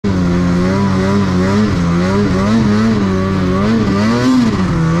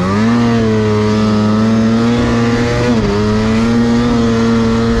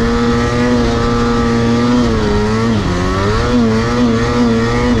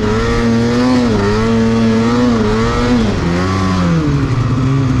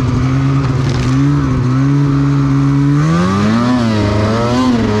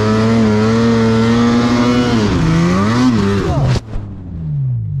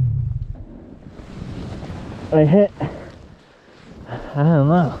I hit. I don't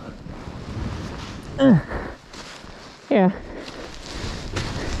know. Yeah.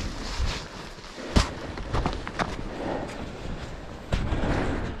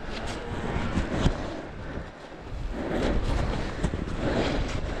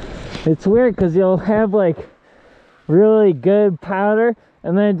 It's weird because you'll have like really good powder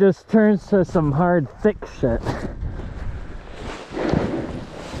and then it just turns to some hard thick shit.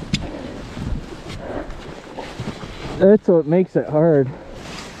 That's what makes it hard.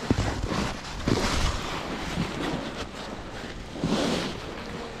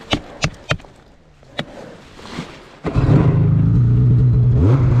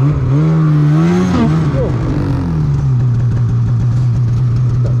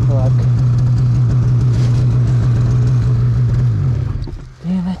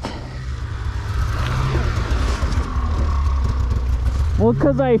 Well,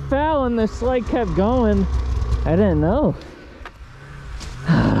 because I fell and the sled kept going. I didn't know.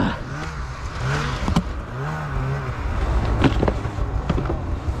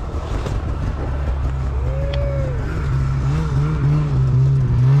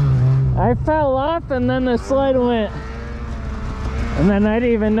 I fell off and then the sled went. And then I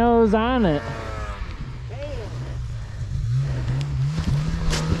didn't even know it was on it.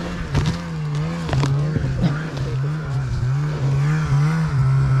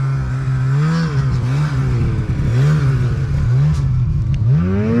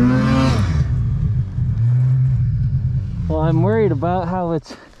 I'm worried about how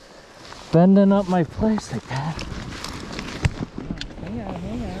it's bending up my place like that. Hang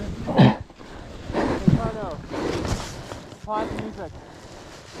on. Pause music.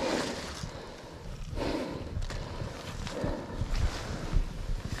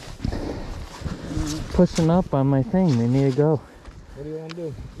 Pushing up on my thing, they need to go. What do you want to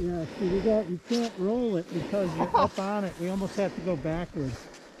do? Yeah, see, you can't roll it because you're up on it. We almost have to go backwards.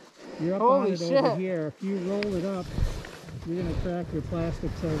 You're up on it over here. If you roll it up, you're going to crack your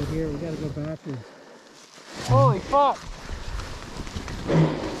plastics over here. We got to go backwards. Holy fuck!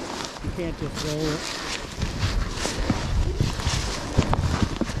 You can't just roll it.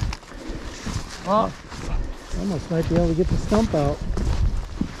 Well, almost might be able to get the stump out.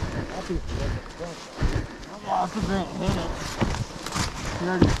 I'm lost a bit. Hit it. You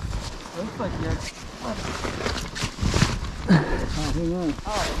already, looks like you Oh, hang on.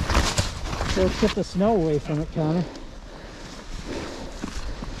 Oh. So let's get the snow away from it, Connor.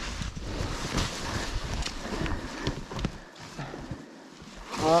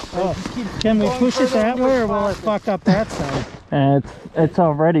 Can we push it that way or will it fuck up that side? It's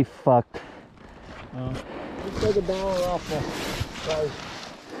already fucked. Oh. Just take a dollar off the side.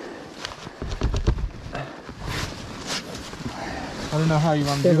 I don't know how you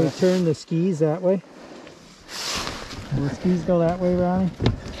want to do it. Can we turn the skis that way? Will the skis go that way, Ronnie?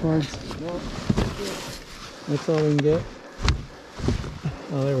 Towards... No. That's all we can get.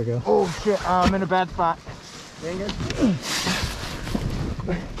 Oh, there we go. Oh shit, I'm in a bad spot. Dang it.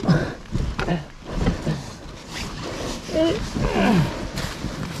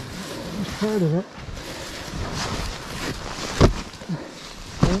 Part of it.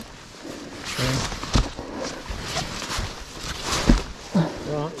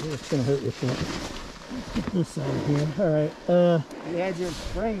 Well, it's gonna hurt your foot. Get this side here. Alright, you had your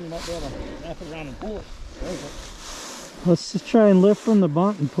spring, you might be able to wrap it around and pull it. Let's just try and lift from the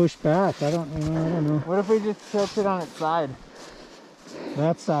bunt and push back. I don't know. What if we just tilt it on its side?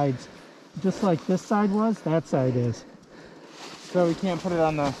 That side's just like this side was, that side is. So we can't put it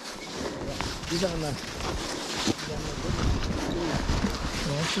on the... He's on the...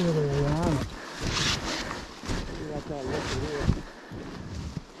 That's the other way around.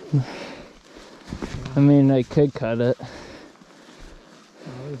 I mean, I could cut it. Oh,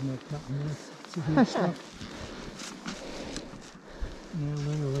 there's no cutting this. It's a huge stump. They're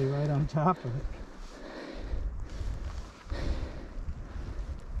literally right on top of it.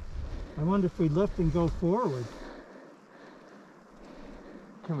 I wonder if we lift and go forward.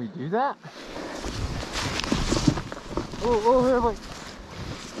 Can we do that? Oh, here, wait.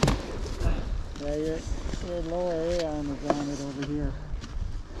 Yeah, your lower A-arm is on it over here.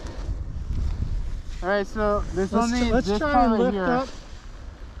 Alright, so there's let's only let's this try part and right lift here. up.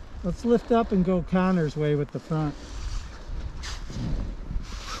 Let's lift up and go Connor's way with the front.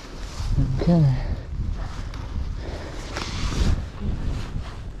 Okay.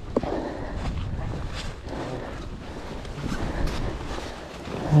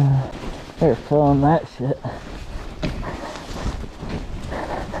 They're filling that shit.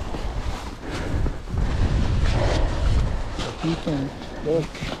 If you can look.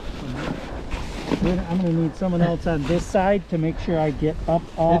 I'm gonna need someone else on this side to make sure I get up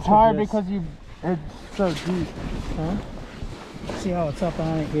off. It's hard of this. because it's so deep. Huh? See how it's up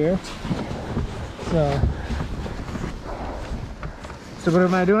on it here? So what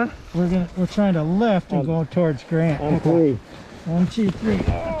am I doing? we're trying to lift and go towards Grant. On 3. 1, 2, 3. The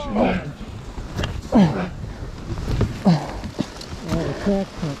crack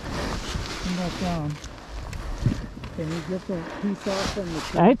hook. Come back down. Can you get that piece off from the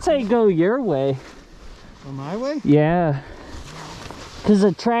track? I'd say go your way. On my way? Yeah. Because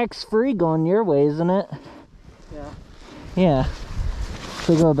the track's free going your way, isn't it? Yeah. Yeah.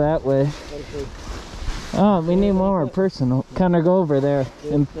 So go that way. Oh, we need one more person. Connor, go over there.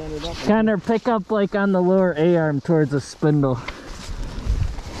 And Connor, pick up like on the lower A-arm towards the spindle.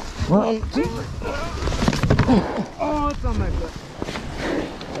 Well, Oh, it's on my foot.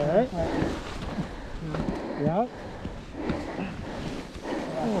 Alright. Yeah.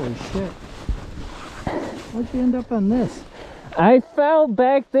 Holy shit. How'd you end up on this? I fell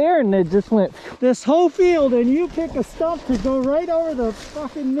back there and it just went. This whole field, and you pick a stump to go right over the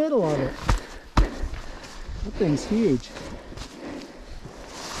fucking middle of it. That thing's huge.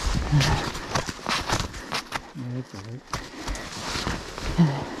 Yeah, it's alright.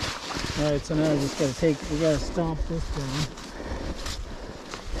 Alright, so now I just gotta we gotta stomp this down.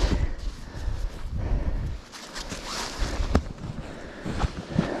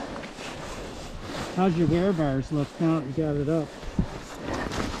 How's your wear bars look now that you got it up?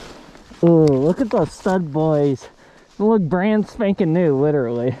 Oh, look at those stud boys. They look brand spanking new,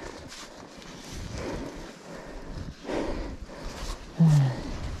 literally.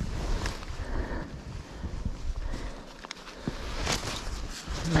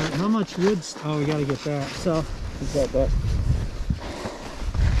 Alright, how much wood? Oh, we gotta get that. So, we got that.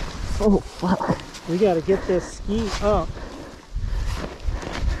 Oh, fuck. We gotta get this ski up.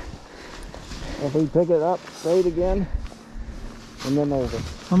 If we pick it up straight again, and then over.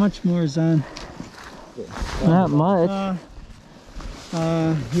 How much more is on? Not much.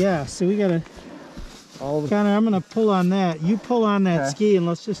 Yeah, so we gotta. Connor, I'm gonna pull on that. You pull on that ski, and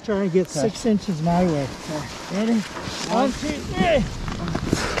let's just try and get 6 inches my way. Ready? 1, 2, 3.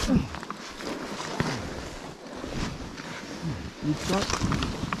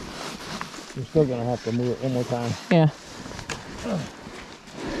 You're still gonna have to move it one more time. Yeah.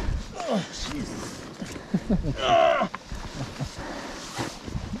 Oh, Jesus.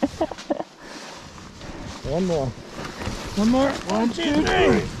 One more. One more. 1, 2, 3.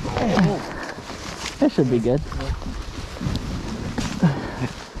 That should be good.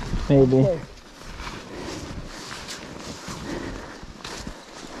 Maybe. Okay.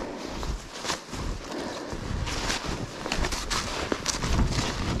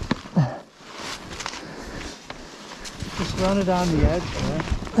 Just run it on the edge, right?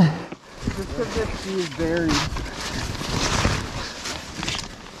 Just because this ski is buried.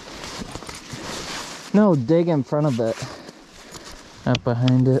 No, dig in front of it. Not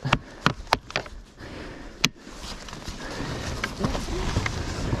behind it.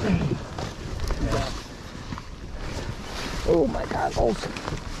 Oh my goggles.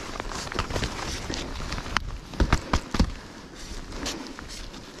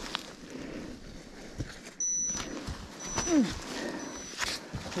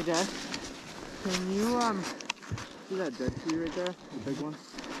 Hey Dad, can you see that dead tree right there? The big one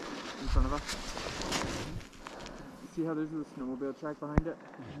in front of us? See how there's a snowmobile track behind it?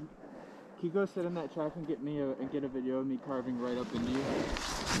 Can you go sit on that track and get a video of me carving right up into you?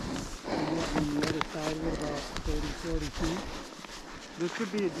 On the other side of it, about 30, 40 feet. There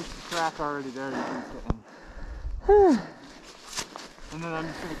should be just a track already there you can sit in. And then I'm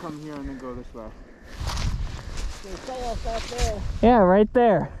just going to come here and then go this way. Yeah, right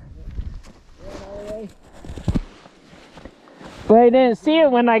there. But I didn't see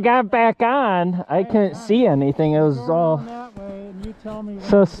it when I got back on. I couldn't see anything. It was all That way, and you tell me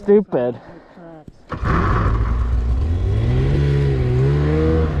so stupid.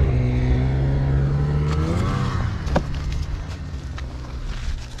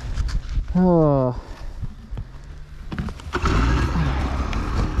 Oh.